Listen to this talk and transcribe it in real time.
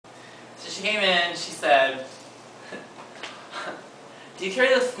she came in, she said, do you carry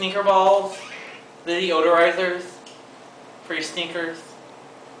those sneaker balls? The deodorizers for your sneakers?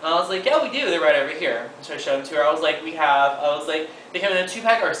 And I was like, yeah, we do. They're right over here. So I showed them to her. I was like, they come in a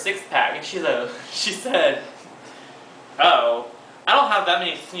 2-pack or a 6-pack. And she said, oh, I don't have that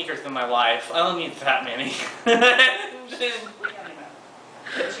many sneakers in my life. I don't need that many.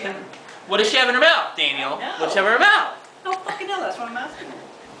 What does she have in her mouth, Daniel? What does she have in her mouth? I don't fucking know. That's what I'm asking her.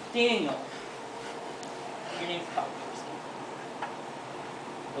 Daniel. Your name's Piper.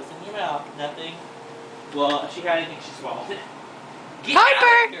 What's in your mouth? Nothing. Well, if she had anything, she swallowed it. Get Piper!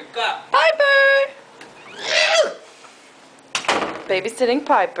 out of here, go. Piper! Babysitting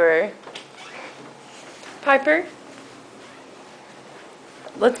Piper. Piper?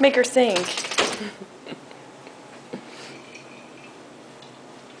 Let's make her sing.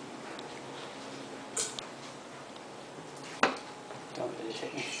 Don't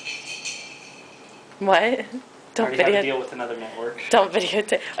videotape me. What? Don't I already have to deal with another network. Don't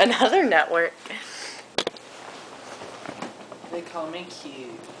videotape another network. They call me cute.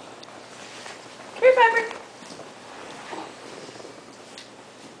 Come here, Piper.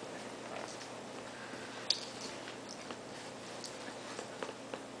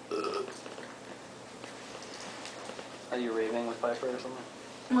 Are you raving with Piper or something?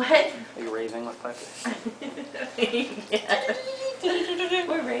 What? Are you raving with Piper? Yeah.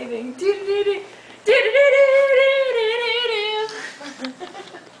 We're raving.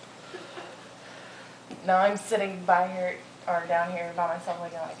 No, I'm sitting by here, or down here by myself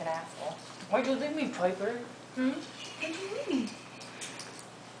looking like an asshole. Why'd you leave me, Piper? Hmm? Why'd you leave me?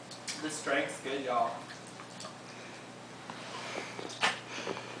 This strike's good, y'all.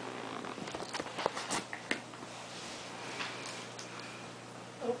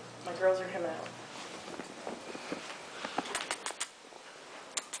 Oh, my girls are coming out.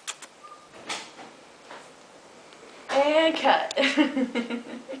 And cut.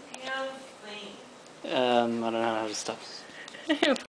 I don't know how to stop.